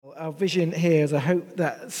our vision here, as I hope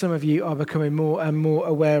that some of you are becoming more and more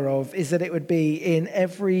aware of, is that it would be in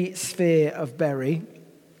every sphere of Bury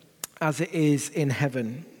as it is in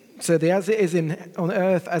heaven. So the as it is on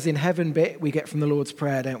earth as in heaven bit we get from the Lord's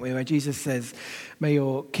Prayer, don't we? Where Jesus says, may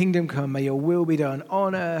your kingdom come, may your will be done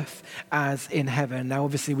on earth as in heaven. Now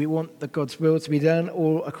obviously we want God's will to be done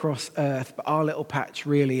all across earth, but our little patch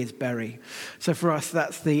really is Bury. So for us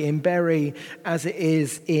that's the in Bury as it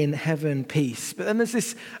is in heaven piece. But then there's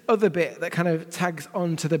this other bit that kind of tags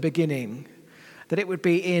on to the beginning, that it would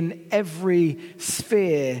be in every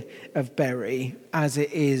sphere of Bury as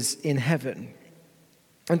it is in heaven.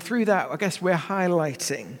 And through that, I guess we're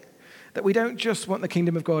highlighting that we don't just want the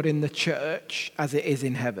kingdom of God in the church as it is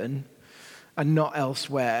in heaven and not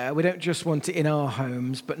elsewhere. We don't just want it in our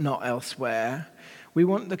homes, but not elsewhere. We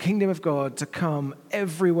want the kingdom of God to come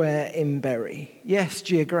everywhere in Bury. Yes,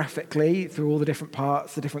 geographically, through all the different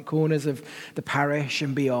parts, the different corners of the parish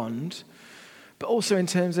and beyond, but also in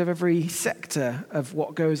terms of every sector of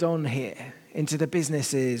what goes on here, into the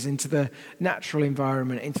businesses, into the natural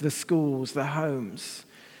environment, into the schools, the homes,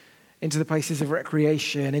 into the places of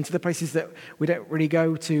recreation, into the places that we don't really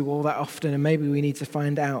go to all that often and maybe we need to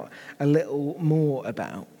find out a little more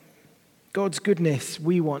about. God's goodness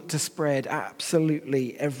we want to spread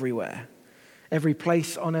absolutely everywhere. Every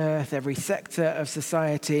place on earth, every sector of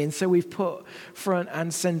society. And so we've put front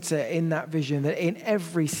and center in that vision that in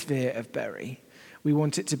every sphere of Bury, we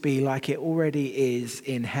want it to be like it already is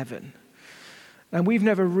in heaven. And we've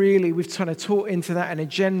kind of taught into that in a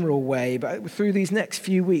general way, but through these next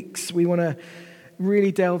few weeks, we want to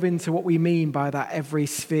really delve into what we mean by that every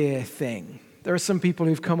sphere thing. There are some people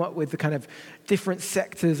who've come up with the kind of different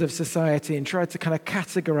sectors of society and tried to kind of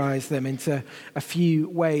categorize them into a few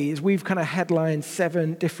ways. We've kind of headlined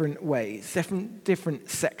 7 different ways, 7 different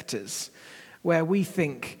sectors where we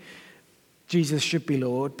think Jesus should be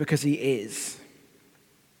Lord because he is,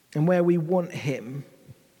 and where we want him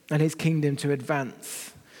and his kingdom to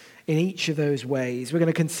advance in each of those ways. We're going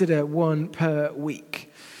to consider one per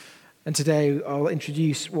week. And today I'll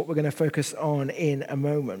introduce what we're going to focus on in a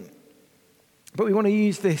moment. But we want to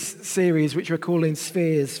use this series, which we're calling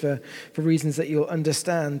Spheres for reasons that you'll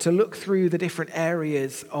understand, to look through the different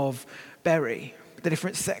areas of Bury, the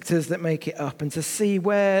different sectors that make it up, and to see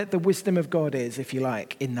where the wisdom of God is, if you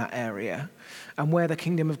like, in that area, and where the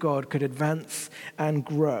kingdom of God could advance and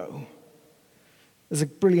grow. There's a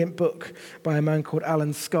brilliant book by a man called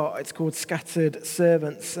Alan Scott. It's called Scattered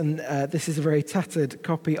Servants, and this is a very tattered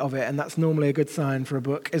copy of it, and that's normally a good sign for a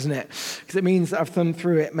book, isn't it? Because it means that I've thumbed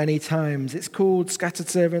through it many times. It's called Scattered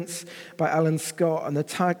Servants by Alan Scott, and the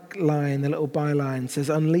tagline, the little byline, says,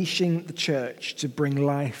 "Unleashing the church to bring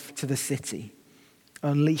life to the city."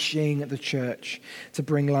 Unleashing the church to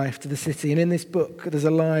bring life to the city. And in this book, there's a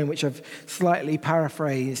line which I've slightly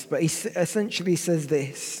paraphrased, but he essentially says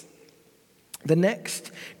this: the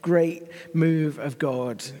next great move of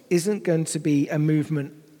God isn't going to be a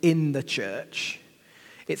movement in the church.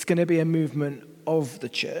 It's going to be a movement of the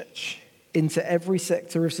church into every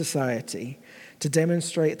sector of society to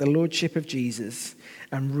demonstrate the lordship of Jesus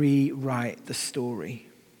and rewrite the story.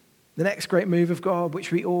 The next great move of God,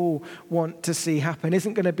 which we all want to see happen,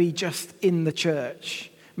 isn't going to be just in the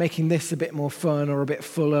church, making this a bit more fun or a bit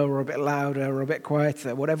fuller or a bit louder or a bit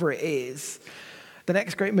quieter, whatever it is. The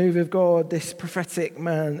next great move of God, this prophetic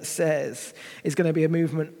man says, is going to be a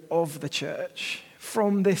movement of the church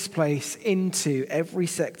from this place into every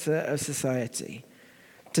sector of society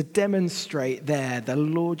to demonstrate there the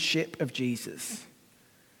lordship of Jesus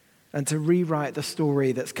and to rewrite the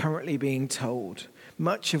story that's currently being told,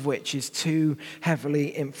 much of which is too heavily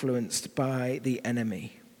influenced by the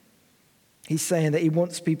enemy. He's saying that he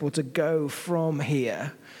wants people to go from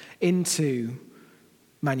here into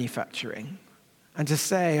manufacturing, and to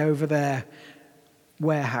say over their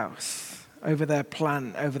warehouse, over their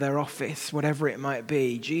plant, over their office, whatever it might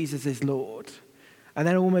be, Jesus is Lord. And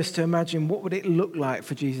then almost to imagine what would it look like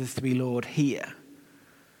for Jesus to be Lord here.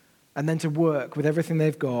 And then to work with everything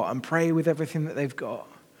they've got and pray with everything that they've got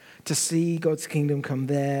to see God's kingdom come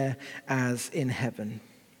there as in heaven.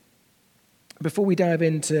 Before we dive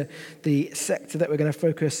into the sector that we're going to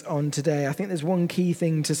focus on today, I think there's one key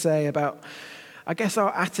thing to say about, I guess,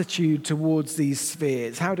 our attitude towards these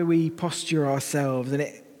spheres. How do we posture ourselves? And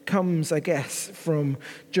it comes, I guess, from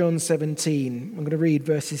John 17. I'm going to read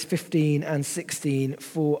verses 15 and 16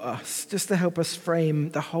 for us, just to help us frame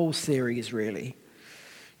the whole series, really.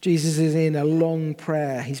 Jesus is in a long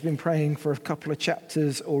prayer. He's been praying for a couple of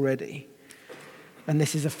chapters already. And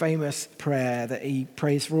this is a famous prayer that he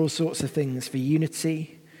prays for all sorts of things, for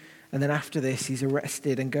unity. And then after this, he's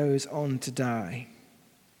arrested and goes on to die.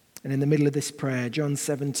 And in the middle of this prayer, John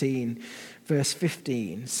 17, verse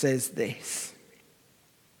 15 says this: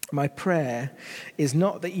 "My prayer is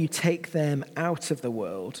not that you take them out of the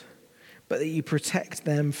world, but that you protect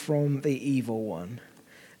them from the evil one.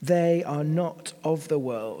 They are not of the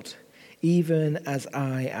world, even as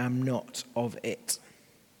I am not of it."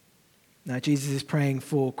 Now, Jesus is praying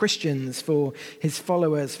for Christians, for his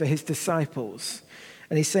followers, for his disciples.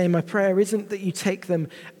 And he's saying, my prayer isn't that you take them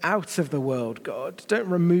out of the world, God. Don't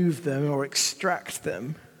remove them or extract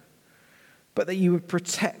them, but that you would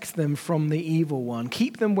protect them from the evil one.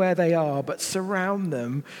 Keep them where they are, but surround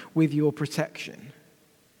them with your protection.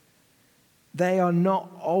 They are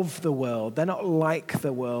not of the world. They're not like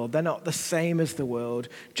the world. They're not the same as the world,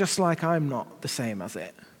 just like I'm not the same as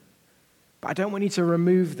it. But I don't want you to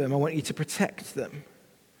remove them. I want you to protect them.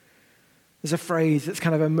 There's a phrase that's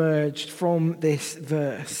kind of emerged from this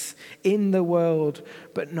verse: in the world,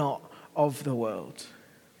 but not of the world.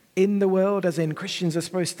 In the world, as in Christians are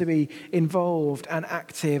supposed to be involved and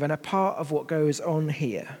active and a part of what goes on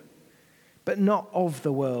here, but not of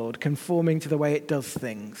the world, conforming to the way it does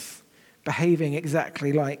things, behaving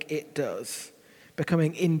exactly like it does,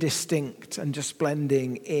 becoming indistinct and just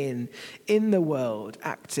blending in. In the world,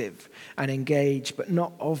 active and engaged, but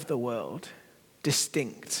not of the world,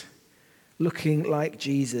 distinct, looking like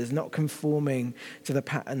Jesus, not conforming to the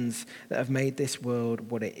patterns that have made this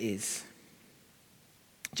world what it is.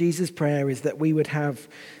 Jesus' prayer is that we would have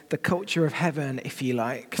the culture of heaven, if you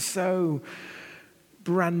like, so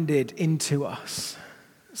branded into us,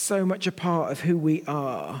 so much a part of who we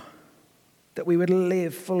are, that we would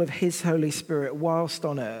live full of his Holy Spirit whilst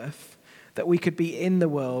on earth, that we could be in the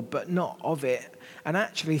world but not of it, and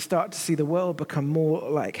actually start to see the world become more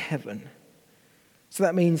like heaven. So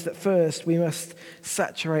that means that first we must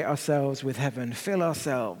saturate ourselves with heaven, fill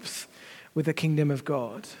ourselves with the kingdom of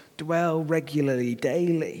God, dwell regularly,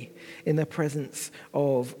 daily in the presence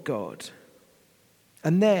of God.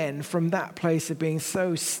 And then from that place of being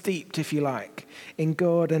so steeped, if you like, in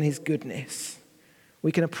God and his goodness,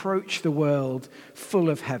 we can approach the world full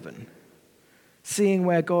of heaven, seeing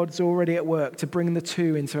where God's already at work to bring the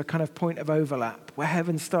two into a kind of point of overlap, where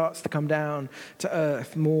heaven starts to come down to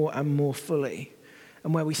earth more and more fully.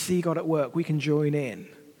 And where we see God at work, we can join in,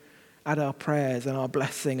 add our prayers and our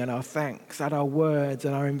blessing and our thanks, add our words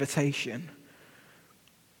and our invitation.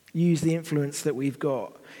 Use the influence that we've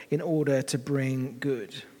got in order to bring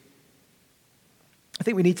good. I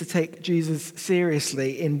think we need to take Jesus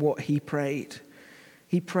seriously in what he prayed.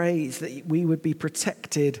 He prays that we would be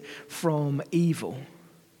protected from evil.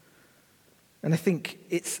 And I think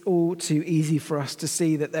it's all too easy for us to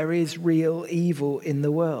see that there is real evil in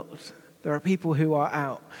the world. There are people who are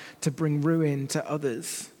out to bring ruin to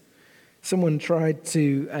others. Someone tried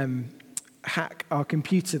to hack our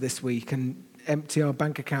computer this week and empty our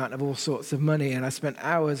bank account of all sorts of money, and I spent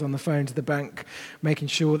hours on the phone to the bank making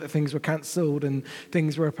sure that things were cancelled and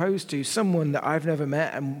things were opposed to. Someone that I've never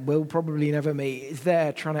met and will probably never meet is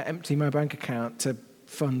there trying to empty my bank account to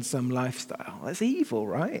fund some lifestyle. That's evil,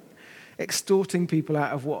 right? Extorting people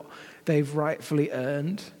out of what they've rightfully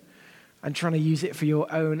earned and trying to use it for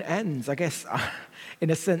your own ends. I guess,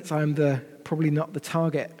 in a sense, I'm probably not the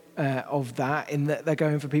target of that, in that they're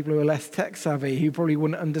going for people who are less tech savvy, who probably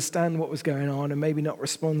wouldn't understand what was going on and maybe not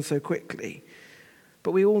respond so quickly.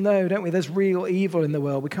 But we all know, don't we, there's real evil in the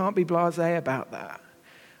world. We can't be blasé about that.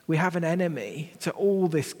 We have an enemy to all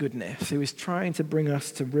this goodness who is trying to bring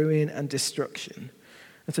us to ruin and destruction.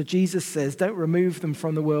 And so Jesus says, don't remove them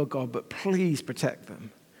from the world, God, but please protect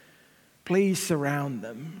them. Please surround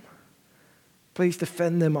them. Please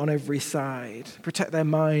defend them on every side. Protect their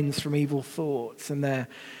minds from evil thoughts and their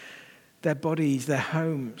bodies, their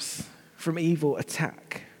homes from evil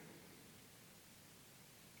attack.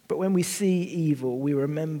 But when we see evil, we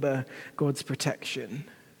remember God's protection.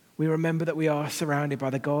 We remember that we are surrounded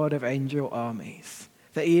by the God of angel armies,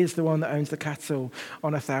 that he is the one that owns the cattle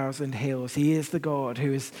on 1,000 hills. He is the God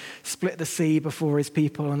who has split the sea before his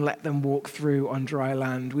people and let them walk through on dry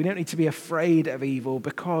land. We don't need to be afraid of evil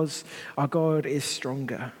because our God is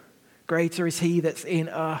stronger. Greater is he that's in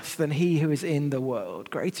us than he who is in the world.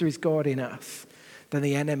 Greater is God in us than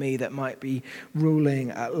the enemy that might be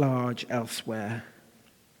ruling at large elsewhere.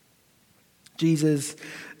 Jesus,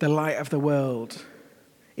 the light of the world,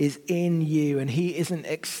 is in you, and he isn't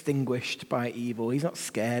extinguished by evil. He's not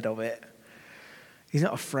scared of it. He's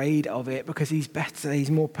not afraid of it because he's better,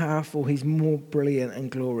 he's more powerful, he's more brilliant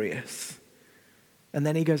and glorious. And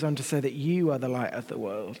then he goes on to say that you are the light of the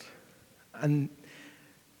world. And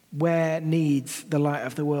where needs the light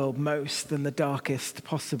of the world most than the darkest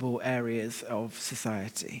possible areas of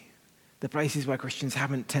society? the places where Christians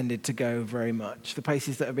haven't tended to go very much, the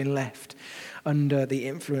places that have been left under the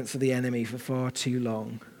influence of the enemy for far too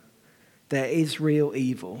long. There is real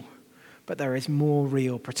evil, but there is more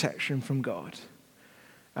real protection from God.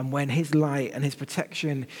 And when his light and his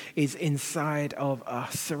protection is inside of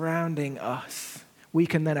us, surrounding us, we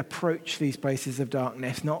can then approach these places of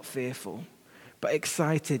darkness, not fearful, but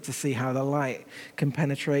excited to see how the light can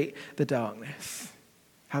penetrate the darkness,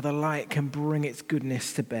 how the light can bring its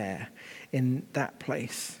goodness to bear in that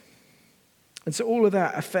place. And so all of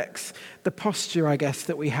that affects the posture, I guess,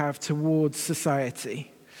 that we have towards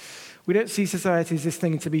society. We don't see society as this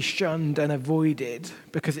thing to be shunned and avoided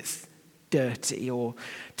because it's dirty or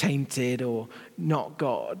tainted or not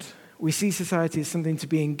God. We see society as something to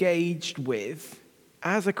be engaged with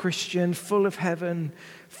as a Christian, full of heaven,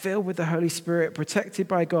 filled with the Holy Spirit, protected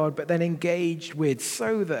by God, but then engaged with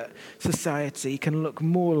so that society can look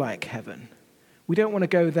more like heaven. We don't want to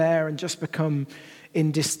go there and just become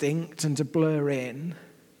indistinct and to blur in.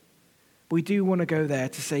 We do want to go there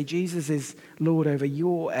to say Jesus is Lord over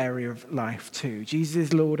your area of life too. Jesus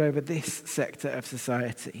is Lord over this sector of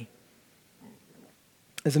society.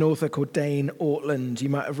 There's an author called Dane Ortland. You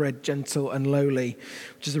might have read Gentle and Lowly,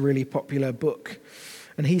 which is a really popular book.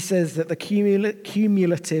 And he says that the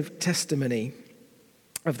cumulative testimony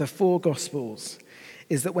of the four Gospels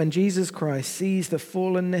is that when Jesus Christ sees the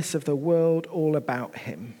fallenness of the world all about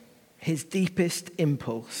him, his deepest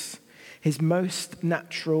impulse, his most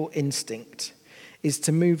natural instinct, is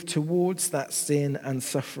to move towards that sin and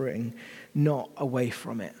suffering, not away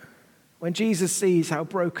from it. When Jesus sees how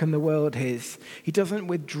broken the world is, he doesn't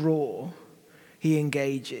withdraw, he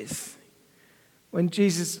engages. When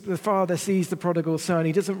Jesus, the Father, sees the prodigal son,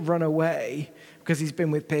 he doesn't run away because he's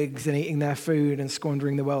been with pigs and eating their food and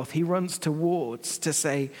squandering the wealth. He runs towards to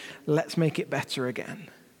say, let's make it better again.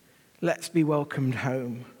 Let's be welcomed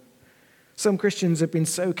home. Some Christians have been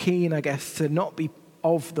so keen, I guess, to not be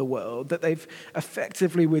of the world that they've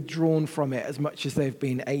effectively withdrawn from it as much as they've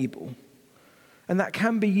been able. And that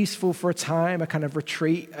can be useful for a time, a kind of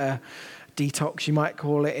retreat, a detox, you might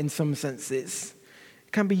call it in some senses.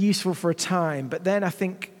 It can be useful for a time, but then I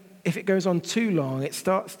think if it goes on too long, it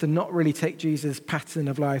starts to not really take Jesus' pattern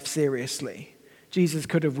of life seriously. Jesus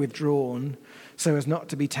could have withdrawn so as not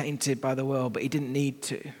to be tainted by the world, but he didn't need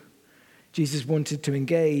to. Jesus wanted to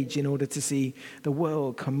engage in order to see the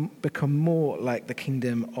world become more like the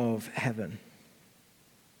kingdom of heaven.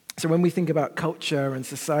 So when we think about culture and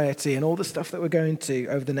society and all the stuff that we're going to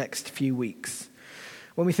over the next few weeks,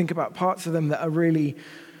 when we think about parts of them that are really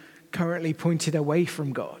currently pointed away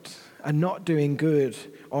from God and not doing good,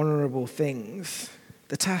 honorable things,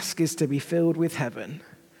 the task is to be filled with heaven,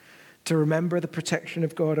 to remember the protection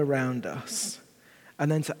of God around us,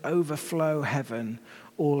 and then to overflow heaven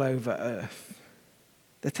all over earth.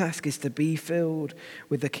 The task is to be filled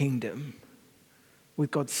with the kingdom,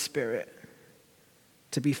 with God's Spirit,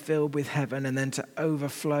 to be filled with heaven and then to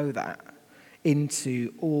overflow that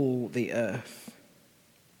into all the earth.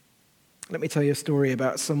 Let me tell you a story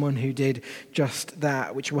about someone who did just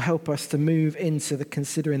that, which will help us to move into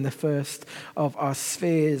considering the first of our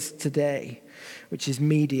spheres today, which is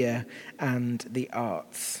media and the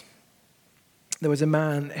arts. There was a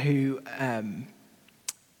man who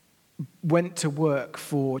went to work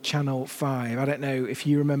for Channel 5. I don't know if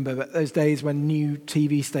you remember, but those days when new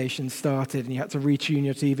TV stations started and you had to retune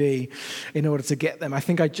your TV in order to get them. I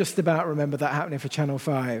think I just about remember that happening for Channel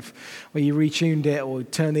 5, where you retuned it or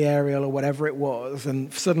turned the aerial or whatever it was,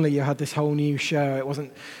 and suddenly you had this whole new show. It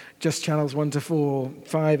wasn't just channels 1 to 4,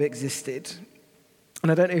 5 existed.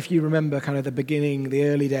 And I don't know if you remember kind of the beginning, the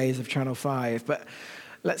early days of Channel 5, but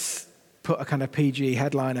let's put a kind of PG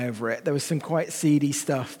headline over it. There was some quite seedy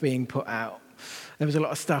stuff being put out. There was a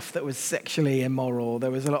lot of stuff that was sexually immoral.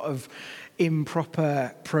 There was a lot of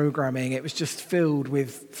improper programming. It was just filled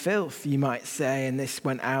with filth, you might say, and this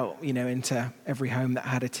went out, into every home that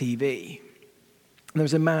had a TV. And there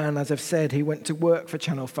was a man, as I've said, who went to work for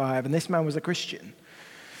Channel 5, and this man was a Christian.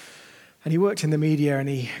 And he worked in the media, and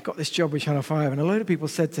he got this job with Channel 5, and a load of people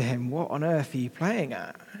said to him, what on earth are you playing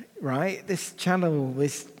at, right? This channel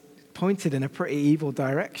is pointed in a pretty evil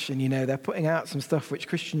direction. They're putting out some stuff which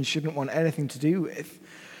Christians shouldn't want anything to do with.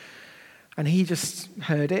 And he just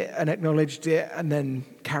heard it and acknowledged it and then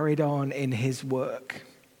carried on in his work.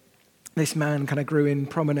 This man kind of grew in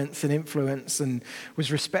prominence and influence and was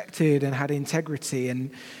respected and had integrity. And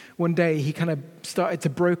one day he kind of started to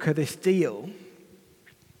broker this deal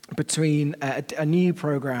between a new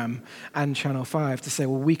program and Channel 5 to say,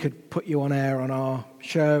 well, we could put you on air on our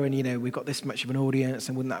show and, we've got this much of an audience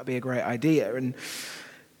and wouldn't that be a great idea? And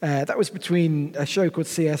That was between a show called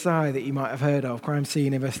CSI that you might have heard of, Crime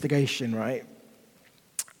Scene Investigation, right?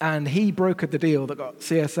 And he brokered the deal that got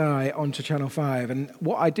CSI onto Channel 5. And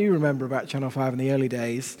what I do remember about Channel 5 in the early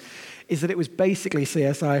days is that it was basically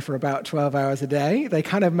CSI for about 12 hours a day. They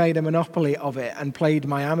kind of made a monopoly of it and played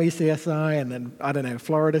Miami CSI and then, I don't know,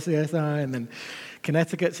 Florida CSI and then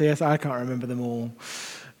Connecticut CSI. I can't remember them all.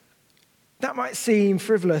 That might seem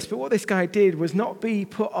frivolous, but what this guy did was not be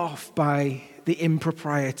put off by the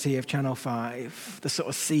impropriety of Channel 5, the sort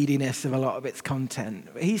of seediness of a lot of its content.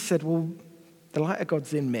 But he said, well, the light of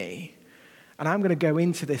God's in me, and I'm going to go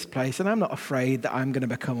into this place, and I'm not afraid that I'm going to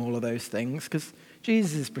become all of those things, because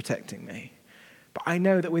Jesus is protecting me. But I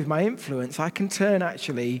know that with my influence, I can turn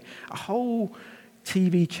actually a whole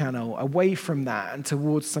TV channel away from that and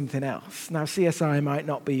towards something else. Now, CSI might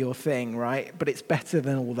not be your thing, right? But it's better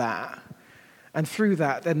than all that. And through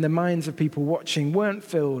that, then the minds of people watching weren't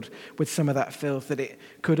filled with some of that filth that it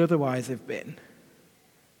could otherwise have been.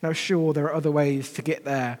 Now, sure, there are other ways to get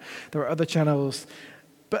there. There are other channels.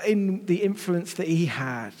 But in the influence that he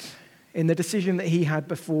had, in the decision that he had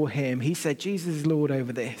before him, he said, Jesus is Lord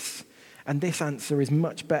over this. And this answer is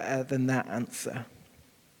much better than that answer.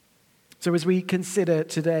 So as we consider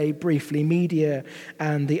today briefly media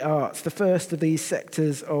and the arts, the first of these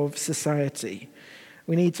sectors of society,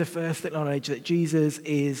 we need to first acknowledge that Jesus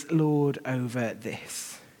is Lord over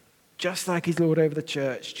this. Just like he's Lord over the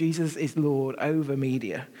church, Jesus is Lord over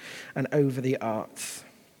media and over the arts.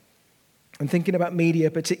 And thinking about media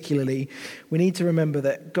particularly, we need to remember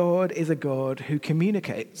that God is a God who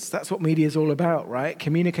communicates. That's what media is all about, right?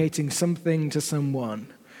 Communicating something to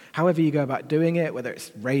someone. However you go about doing it, whether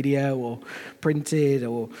it's radio or printed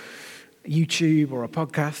or YouTube or a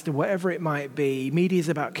podcast or whatever it might be, media is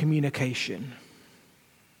about communication.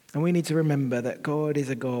 And we need to remember that God is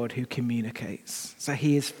a God who communicates. So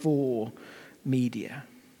he is for media.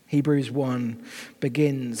 Hebrews 1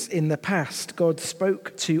 begins, in the past, God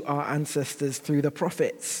spoke to our ancestors through the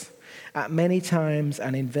prophets at many times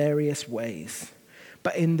and in various ways.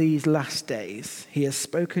 But in these last days, he has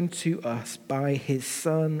spoken to us by his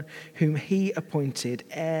Son, whom he appointed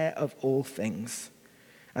heir of all things,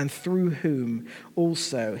 and through whom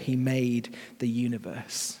also he made the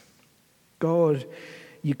universe. God,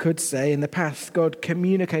 you could say, in the past, God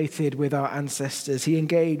communicated with our ancestors. He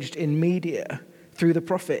engaged in media through the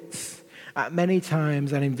prophets at many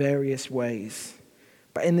times and in various ways.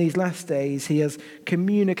 But in these last days, he has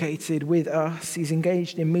communicated with us. He's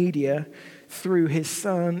engaged in media through his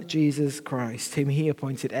Son, Jesus Christ, whom he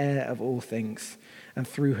appointed heir of all things, and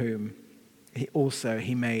through whom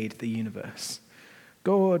he made the universe.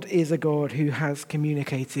 God is a God who has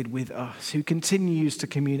communicated with us, who continues to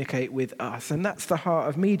communicate with us. And that's the heart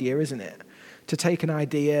of media, isn't it? To take an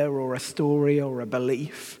idea or a story or a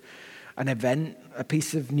belief, an event, a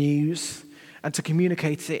piece of news, and to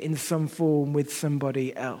communicate it in some form with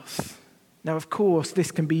somebody else. Now, of course,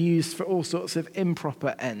 this can be used for all sorts of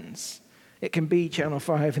improper ends. It can be Channel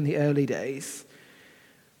 5 in the early days.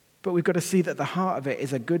 But we've got to see that the heart of it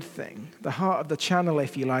is a good thing. The heart of the channel,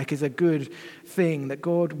 if you like, is a good thing that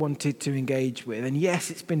God wanted to engage with. And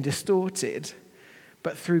yes, it's been distorted,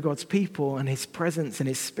 but through God's people and his presence and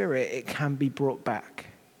his spirit, it can be brought back.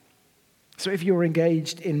 So if you're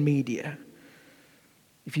engaged in media,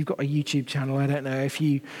 if you've got a YouTube channel, I don't know, if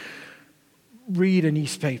you read a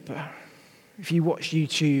newspaper, if you watch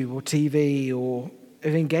YouTube or TV or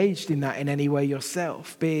are engaged in that in any way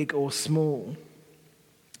yourself, big or small,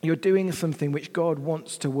 you're doing something which God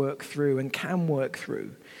wants to work through and can work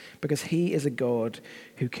through because he is a God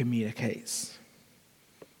who communicates.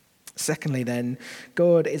 Secondly, then,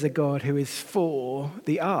 God is a God who is for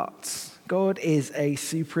the arts. God is a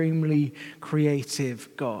supremely creative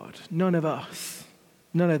God. None of us,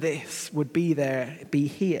 none of this would be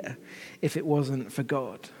here if it wasn't for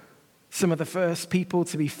God. Some of the first people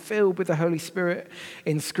to be filled with the Holy Spirit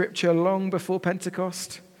in Scripture long before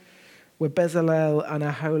Pentecost were Bezalel and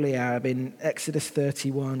Aholiab in Exodus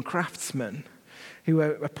 31, craftsmen who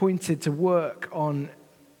were appointed to work on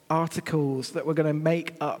articles that were going to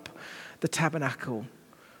make up the tabernacle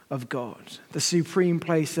of God, the supreme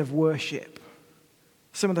place of worship.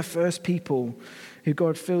 Some of the first people who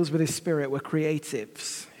God fills with his Spirit were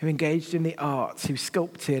creatives who engaged in the arts, who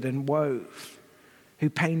sculpted and wove, who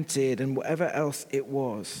painted and whatever else it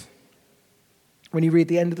was. When you read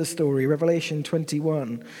the end of the story, Revelation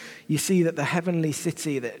 21, you see that the heavenly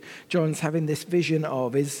city that John's having this vision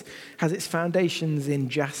of has its foundations in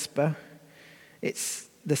jasper. It's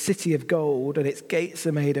the city of gold, and its gates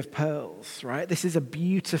are made of pearls, right? This is a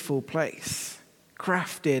beautiful place.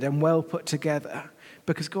 crafted and well put together,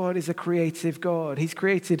 because God is a creative God. He's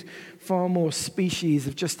created far more species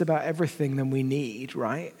of just about everything than we need,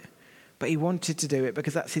 right? But he wanted to do it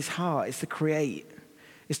because that's his heart, is to create.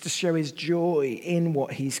 It's to show his joy in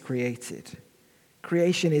what he's created.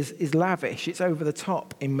 Creation is lavish. It's over the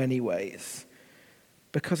top in many ways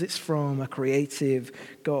because it's from a creative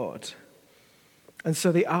God. And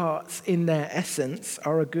so the arts in their essence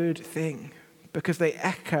are a good thing because they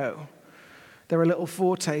echo. They're a little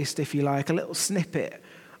foretaste, if you like, a little snippet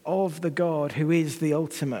of the God who is the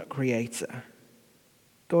ultimate creator.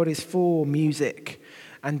 God is for music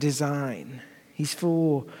and design. He's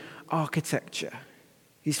for architecture.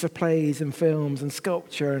 He's for plays and films and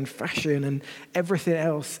sculpture and fashion and everything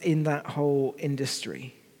else in that whole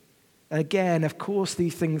industry. And again, of course,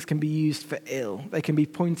 these things can be used for ill. They can be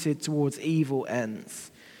pointed towards evil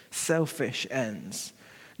ends, selfish ends,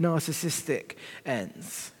 narcissistic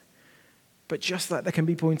ends. But just like they can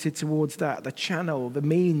be pointed towards that, the channel, the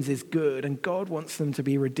means is good, and God wants them to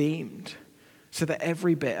be redeemed so that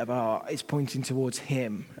every bit of art is pointing towards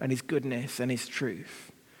him and his goodness and his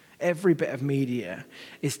truth. Every bit of media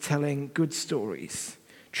is telling good stories,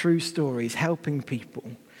 true stories, helping people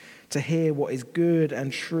to hear what is good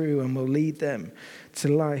and true and will lead them to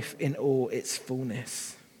life in all its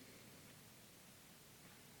fullness.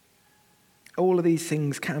 All of these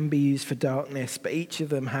things can be used for darkness, but each of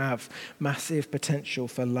them have massive potential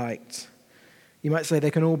for light. You might say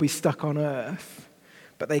they can all be stuck on earth,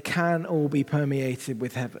 but they can all be permeated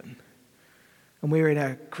with heaven. And we're in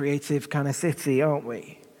a creative kind of city, aren't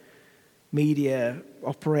we? Media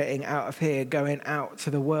operating out of here, going out to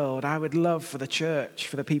the world. I would love for the church,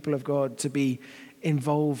 for the people of God to be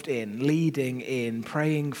involved in, leading in,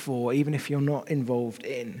 praying for, even if you're not involved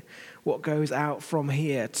in, what goes out from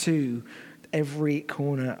here to every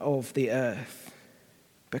corner of the earth.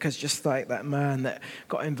 Because just like that man that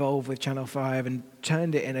got involved with Channel 5 and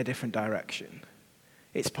turned it in a different direction,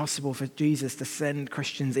 it's possible for Jesus to send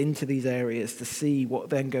Christians into these areas to see what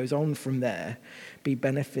then goes on from there, be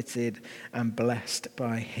benefited and blessed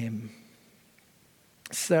by him.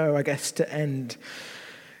 So I guess to end,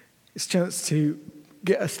 it's a chance to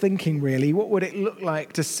get us thinking really, what would it look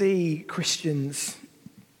like to see Christians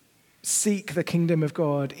seek the kingdom of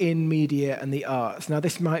God in media and the arts? Now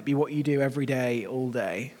this might be what you do every day, all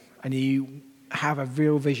day, and you have a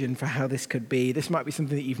real vision for how this could be. This might be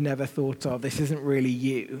something that you've never thought of. This isn't really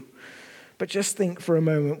you. But just think for a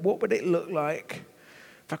moment, what would it look like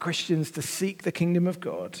for Christians to seek the kingdom of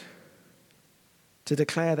God, to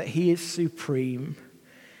declare that he is supreme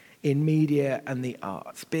in media and the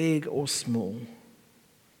arts, big or small?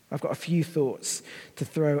 I've got a few thoughts to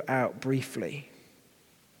throw out briefly.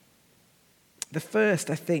 The first,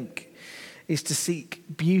 I think, is to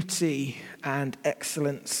seek beauty and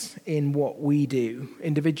excellence in what we do,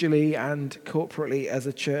 individually and corporately as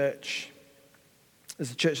a church.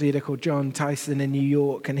 There's a church leader called John Tyson in New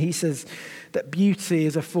York, and he says that beauty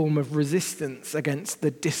is a form of resistance against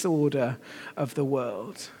the disorder of the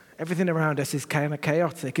world. Everything around us is kind of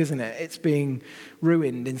chaotic, isn't it? It's being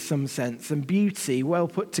ruined in some sense. And beauty, well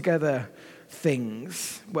put together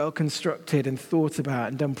things, well constructed and thought about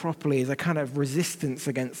and done properly, is a kind of resistance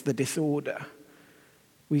against the disorder.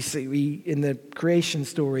 We see in the creation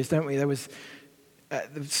stories, don't we? There was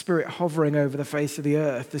the Spirit hovering over the face of the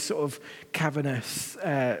earth, this sort of cavernous,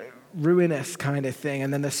 ruinous kind of thing,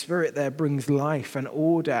 and then the Spirit there brings life and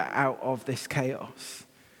order out of this chaos.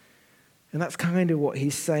 And that's kind of what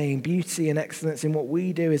he's saying. Beauty and excellence in what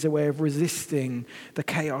we do is a way of resisting the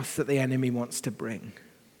chaos that the enemy wants to bring.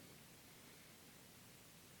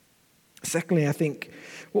 Secondly, I think,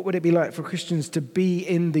 what would it be like for Christians to be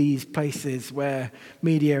in these places where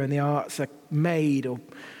media and the arts are made or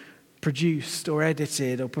produced or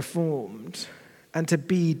edited or performed, and to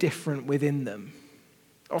be different within them?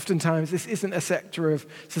 Oftentimes, this isn't a sector of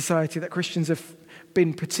society that Christians have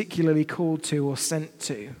been particularly called to or sent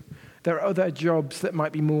to. There are other jobs that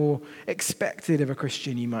might be more expected of a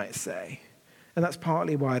Christian, you might say. And that's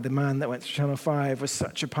partly why the man that went to Channel 5 was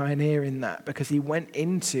such a pioneer in that, because he went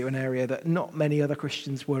into an area that not many other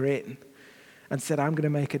Christians were in and said, I'm going to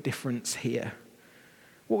make a difference here.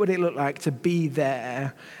 What would it look like to be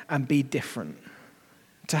there and be different?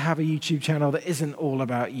 To have a YouTube channel that isn't all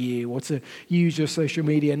about you, or to use your social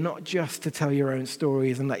media not just to tell your own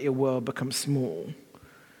stories and let your world become small.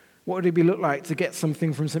 What would it look like to get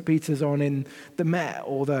something from St. Peter's on in the Met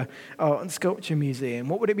or the Art and Sculpture Museum?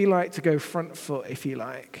 What would it be like to go front foot, if you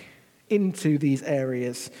like, into these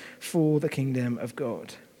areas for the kingdom of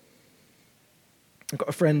God? I've got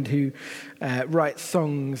a friend who writes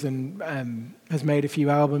songs and has made a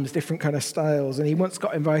few albums, different kind of styles, and he once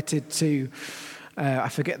got invited to I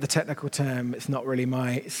forget the technical term, it's not really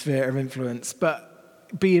my sphere of influence,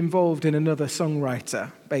 but be involved in another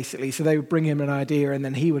songwriter, basically. So they would bring him an idea, and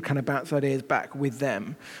then he would kind of bounce ideas back with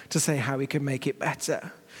them to say how he could make it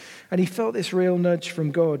better. And he felt this real nudge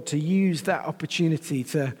from God to use that opportunity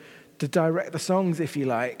to direct the songs, if you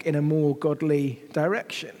like, in a more godly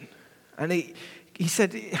direction. And he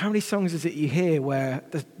said, how many songs is it you hear where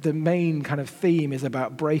the main kind of theme is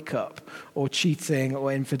about breakup or cheating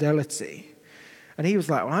or infidelity? And he was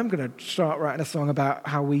like, well, I'm going to start writing a song about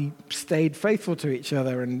how we stayed faithful to each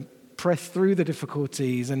other and pressed through the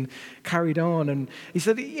difficulties and carried on. And he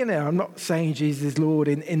said, I'm not saying Jesus is Lord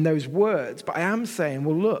in those words, but I am saying,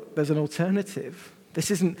 well, look, there's an alternative.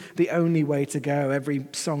 This isn't the only way to go. Every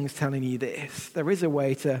song's telling you this. There is a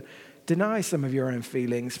way to deny some of your own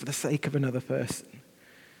feelings for the sake of another person.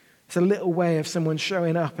 It's a little way of someone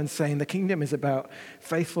showing up and saying the kingdom is about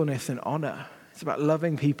faithfulness and honor. It's about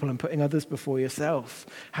loving people and putting others before yourself.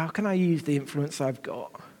 How can I use the influence I've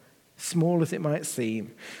got, small as it might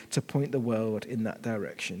seem, to point the world in that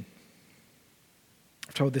direction?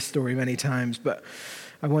 I've told this story many times, but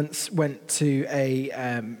I once went to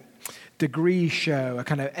a degree show, a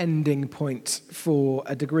kind of ending point for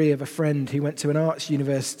a degree of a friend who went to an arts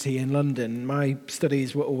university in London. My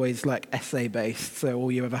studies were always like essay-based, so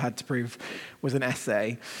all you ever had to prove was an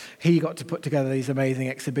essay. He got to put together these amazing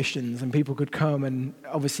exhibitions, and people could come and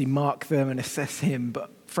obviously mark them and assess him,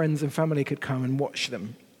 but friends and family could come and watch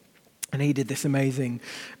them. And he did this amazing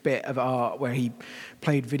bit of art where he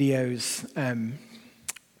played videos,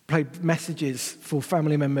 played messages for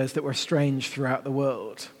family members that were estranged throughout the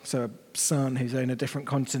world. So a son who's on a different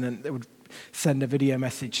continent that would send a video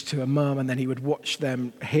message to a mum, and then he would watch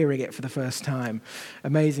them hearing it for the first time.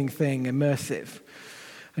 Amazing thing, immersive.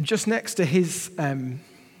 And just next to his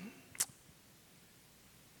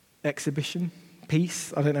exhibition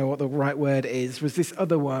piece, I don't know what the right word is, was this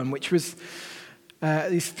other one, which was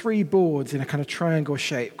these three boards in a kind of triangle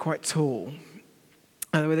shape, quite tall.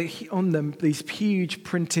 And with on them these huge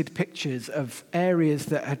printed pictures of areas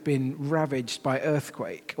that had been ravaged by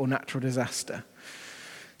earthquake or natural disaster.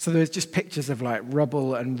 So there's just pictures of like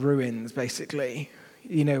rubble and ruins, basically.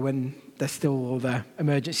 When there's still all the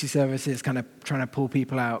emergency services kind of trying to pull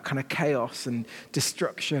people out, kind of chaos and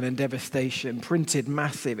destruction and devastation, printed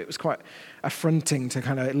massive. It was quite affronting to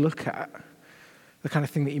kind of look at. The kind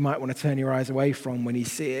of thing that you might want to turn your eyes away from when you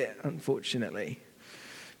see it, unfortunately.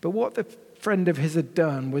 But what the friend of his had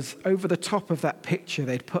done was over the top of that picture,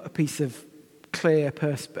 they'd put a piece of clear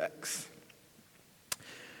perspex.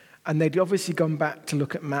 And they'd obviously gone back to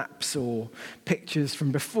look at maps or pictures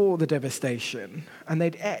from before the devastation, and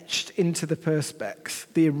they'd etched into the perspex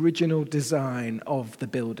the original design of the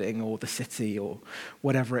building or the city or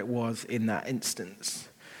whatever it was in that instance.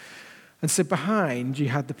 And so behind, you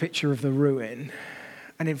had the picture of the ruin,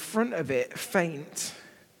 and in front of it, faint,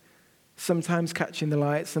 sometimes catching the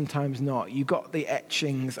light, sometimes not. You got the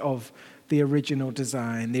etchings of the original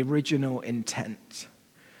design, the original intent.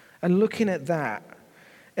 And looking at that,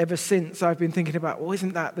 ever since I've been thinking about, well,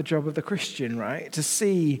 isn't that the job of the Christian, right? To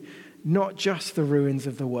see not just the ruins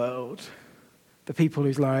of the world, the people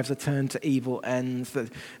whose lives are turned to evil ends,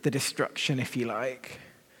 the destruction, if you like,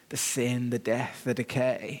 the sin, the death, the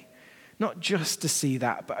decay. Not just to see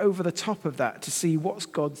that, but over the top of that, to see what's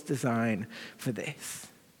God's design for this.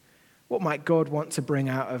 What might God want to bring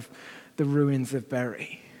out of the ruins of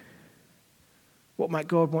Bury? What might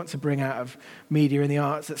God want to bring out of media and the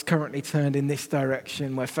arts that's currently turned in this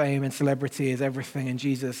direction where fame and celebrity is everything and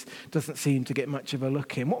Jesus doesn't seem to get much of a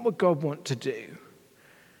look in? What would God want to do?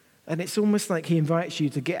 And it's almost like he invites you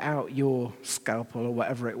to get out your scalpel or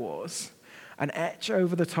whatever it was and etch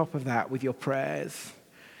over the top of that with your prayers,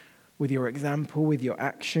 with your example, with your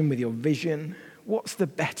action, with your vision. What's the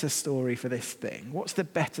better story for this thing? What's the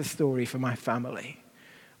better story for my family?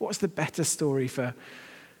 What's the better story for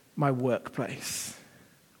my workplace?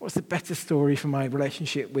 What's the better story for my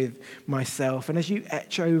relationship with myself? And as you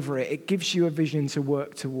etch over it, it gives you a vision to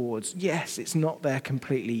work towards. Yes, it's not there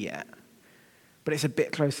completely yet, but it's a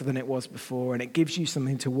bit closer than it was before, and it gives you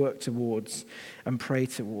something to work towards and pray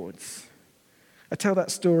towards. I tell that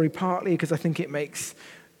story partly because I think it makes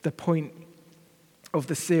the point of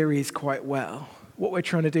the series quite well. What we're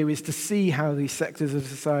trying to do is to see how these sectors of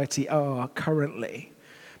society are currently,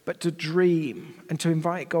 but to dream and to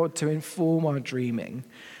invite God to inform our dreaming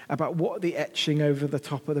about what the etching over the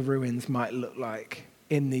top of the ruins might look like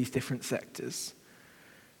in these different sectors.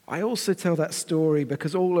 I also tell that story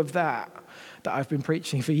because all of that I've been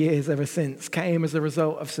preaching for years ever since came as a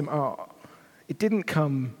result of some art. It didn't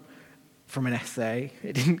come from an essay.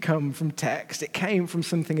 It didn't come from text. It came from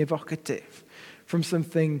something evocative, from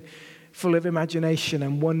something full of imagination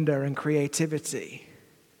and wonder and creativity.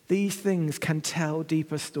 These things can tell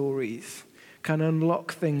deeper stories, can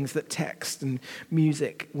unlock things that text and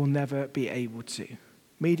music will never be able to.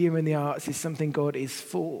 Media and the arts is something God is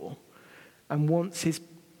for and wants his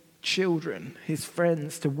children, his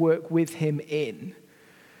friends, to work with him in.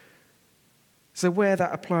 So where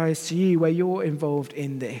that applies to you, where you're involved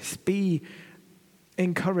in this, be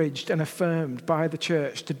encouraged and affirmed by the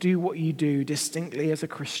church to do what you do distinctly as a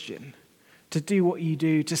Christian, to do what you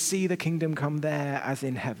do to see the kingdom come there as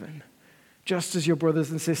in heaven, just as your brothers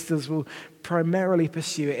and sisters will primarily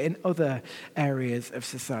pursue it in other areas of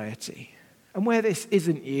society. And where this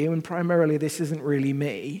isn't you, and primarily this isn't really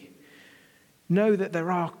me, know that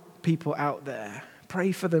there are people out there.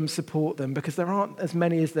 Pray for them, support them, because there aren't as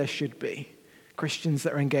many as there should be. Christians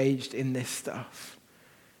that are engaged in this stuff.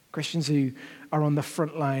 Christians who are on the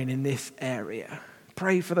front line in this area.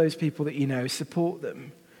 Pray for those people that you know, support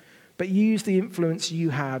them. But use the influence you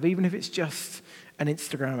have, even if it's just an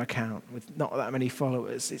Instagram account with not that many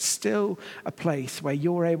followers. It's still a place where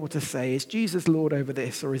you're able to say, is Jesus Lord over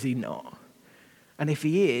this or is he not? And if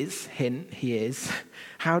he is, hint, he is,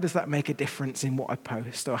 how does that make a difference in what I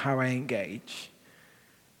post or how I engage?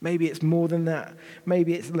 Maybe it's more than that.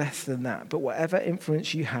 Maybe it's less than that. But whatever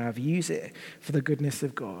influence you have, use it for the goodness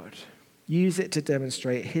of God. Use it to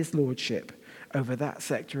demonstrate his lordship over that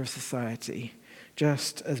sector of society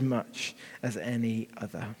just as much as any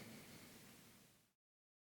other.